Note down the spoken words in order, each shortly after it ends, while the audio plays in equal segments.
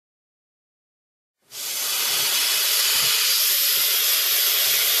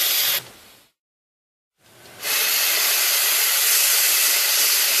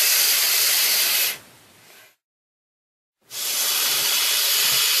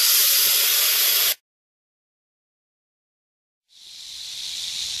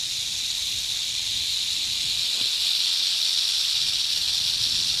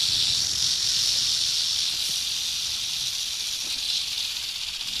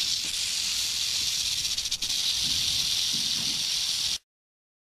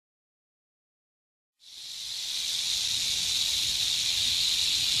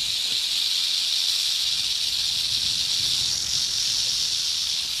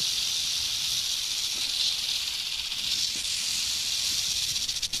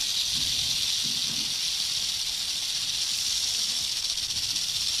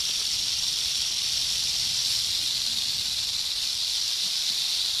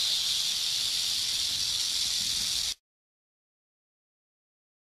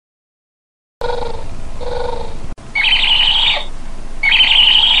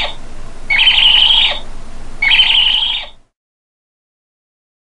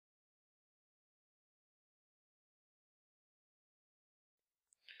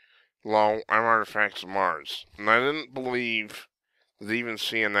Hello, I'm Artifacts of Mars, and I didn't believe that even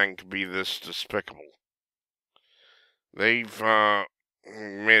CNN could be this despicable. They've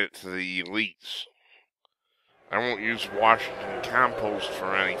made it to the elites. I won't use Washington Compost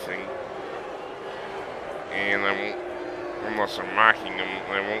for anything, and I won't, unless I'm mocking them,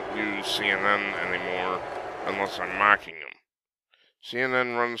 and I won't use CNN anymore unless I'm mocking them.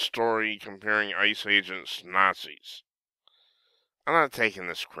 CNN runs a story comparing ICE agents to Nazis. I'm not taking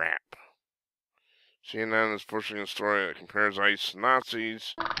this crap. CNN is pushing a story that compares ICE to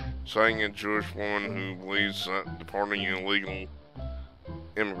Nazis, citing a Jewish woman who believes that deporting illegal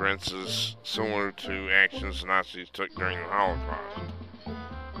immigrants is similar to actions Nazis took during the Holocaust,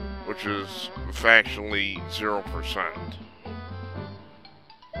 which is factually 0%.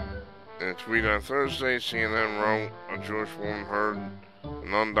 In a tweet on Thursday, CNN wrote, a Jewish woman heard an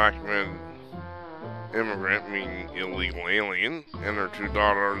undocumented immigrant, meaning illegal alien, and her two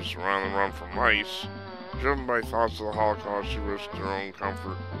daughters were on the run from ICE. Driven by thoughts of the Holocaust, she risked her own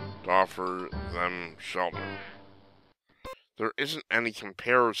comfort to offer them shelter. There isn't any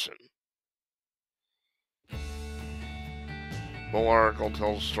comparison. The whole article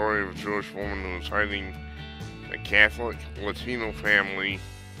tells the story of a Jewish woman who is hiding a Catholic Latino family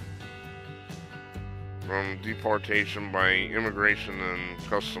from deportation by immigration and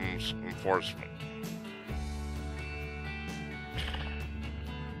customs enforcement.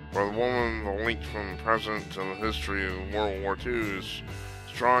 For the woman, the link from the present to the history of World War II is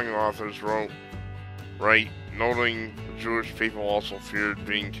strong. Authors write, noting the Jewish people also feared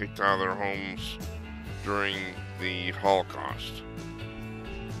being kicked out of their homes during the Holocaust.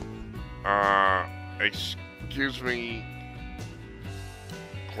 Excuse me,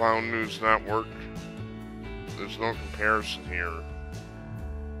 Clown News Network. There's no comparison here.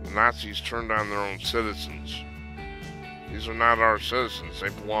 The Nazis turned on their own citizens. These are not our citizens, they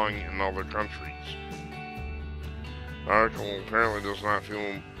belong in other countries. The article apparently does not feel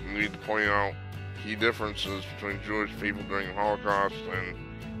the need to point out key differences between Jewish people during the Holocaust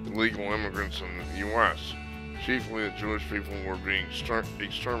and illegal immigrants in the U.S. Chiefly that Jewish people were being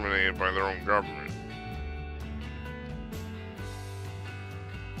exterminated by their own government.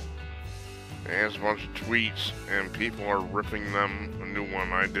 It has a bunch of tweets, and people are ripping them a new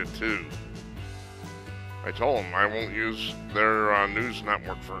one. I did too. I told them I won't use their news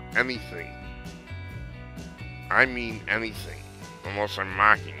network for anything. I mean anything, unless I'm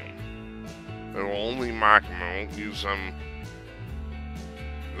mocking them. I will only mock them, I won't use them.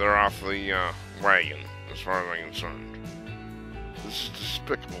 They're off the wagon, as far as I'm concerned. This is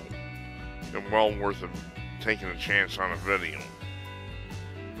despicable, and well worth taking a chance on a video.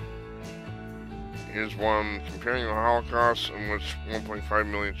 Here's one comparing the Holocaust, in which 1.5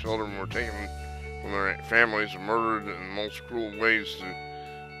 million children were taken from their families and murdered in the most cruel ways, to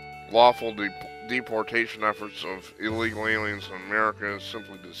lawful deportation efforts of illegal aliens in America is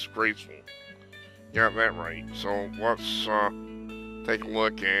simply disgraceful. Got that right. So let's take a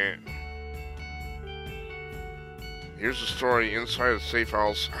look at... Here's a story inside a safe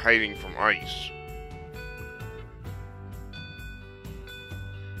house hiding from ICE.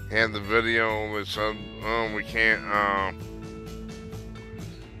 And the video that said, oh, we can't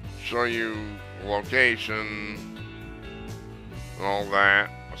show you location and all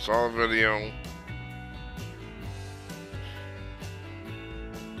that. I saw the video.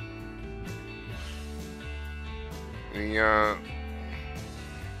 The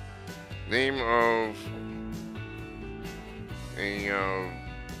name of a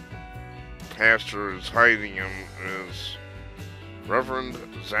pastor is hiding him is Reverend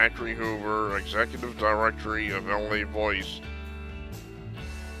Zachary Hoover, Executive Director of LA Voice.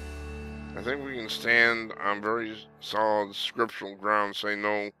 I think we can stand on very solid scriptural ground, say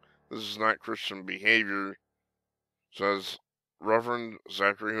no, this is not Christian behavior, says Reverend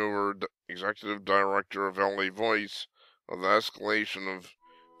Zachary Hoover, Executive Director of LA Voice, of the escalation of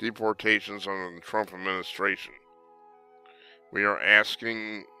deportations under the Trump administration. We are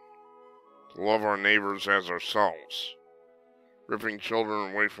asking to love our neighbors as ourselves. Ripping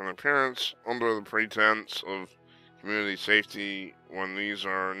children away from their parents under the pretense of community safety when these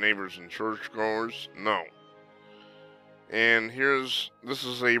are neighbors and churchgoers? No. And this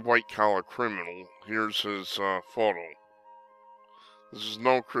is a white-collar criminal. Here's his photo. This is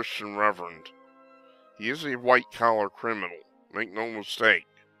no Christian reverend. He is a white-collar criminal. Make no mistake.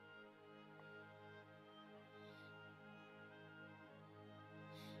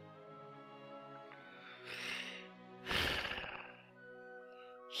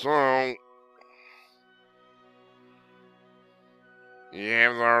 So, you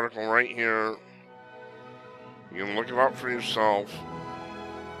have the article right here. You can look it up for yourself.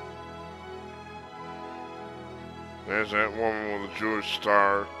 There's that woman with a Jewish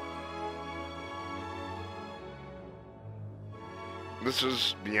star. This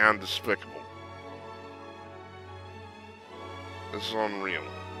is beyond despicable. This is unreal.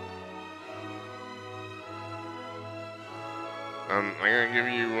 I'm gonna give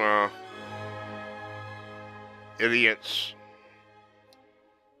you, idiots.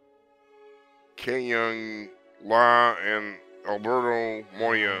 K. Young, La, and Alberto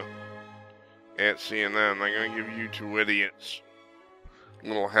Moya at CNN. I'm gonna give you two idiots a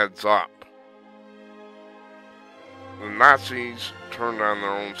little heads up. The Nazis turned on their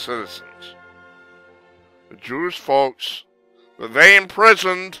own citizens. The Jewish folks that they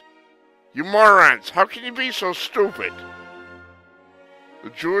imprisoned, you morons, how can you be so stupid? The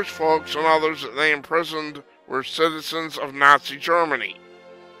Jewish folks and others that they imprisoned were citizens of Nazi Germany.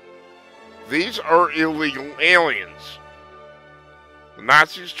 These are illegal aliens. The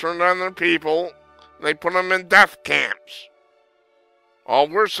Nazis turned on their people, and they put them in death camps. All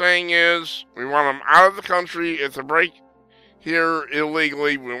we're saying is, we want them out of the country. If they break here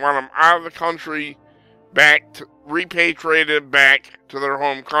illegally, we want them out of the country, repatriated back to their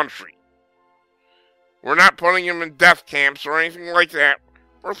home country. We're not putting them in death camps or anything like that.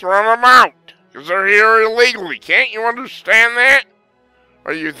 We're throwing them out, because they're here illegally. Can't you understand that?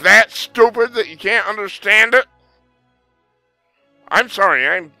 Are you that stupid that you can't understand it? I'm sorry,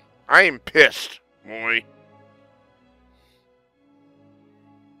 I am pissed, boy.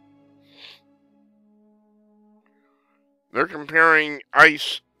 They're comparing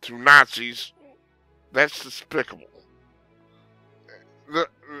ICE to Nazis. That's despicable.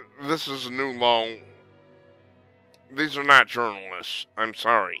 This is a new law. These are not journalists. I'm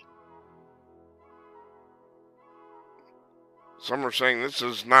sorry. Some are saying this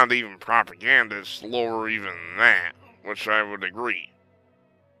is not even propaganda. It's lower even than that, which I would agree.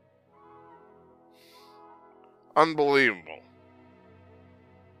 Unbelievable.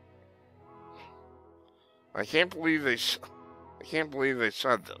 I can't believe they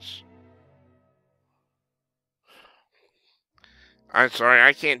said this. I'm sorry,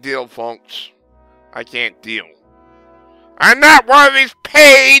 I can't deal, folks. I can't deal. I'm not one of these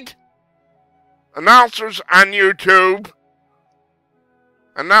paid announcers on YouTube.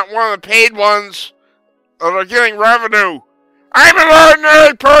 I'm not one of the paid ones that are getting revenue. I'm an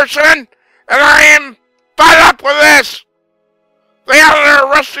ordinary person, and I am fed up with this. They ought to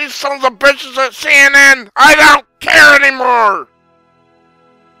arrest these sons of bitches at CNN. I don't care anymore.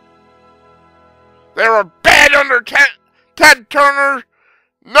 They were bad under Ted Turner.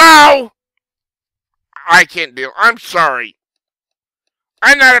 No! I can't deal. I'm sorry.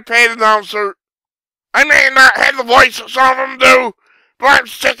 I'm not a paid announcer. I may not have the voice that some of them do, but I'm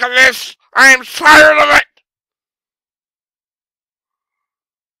sick of this. I am tired of it.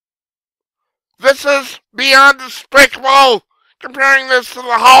 This is beyond despicable, comparing this to the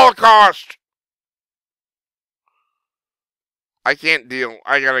Holocaust. I can't deal.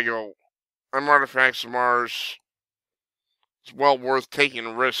 I gotta go. I'm Artifacts of Mars. It's well worth taking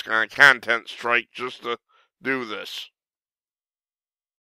a risk on a content strike just to do this.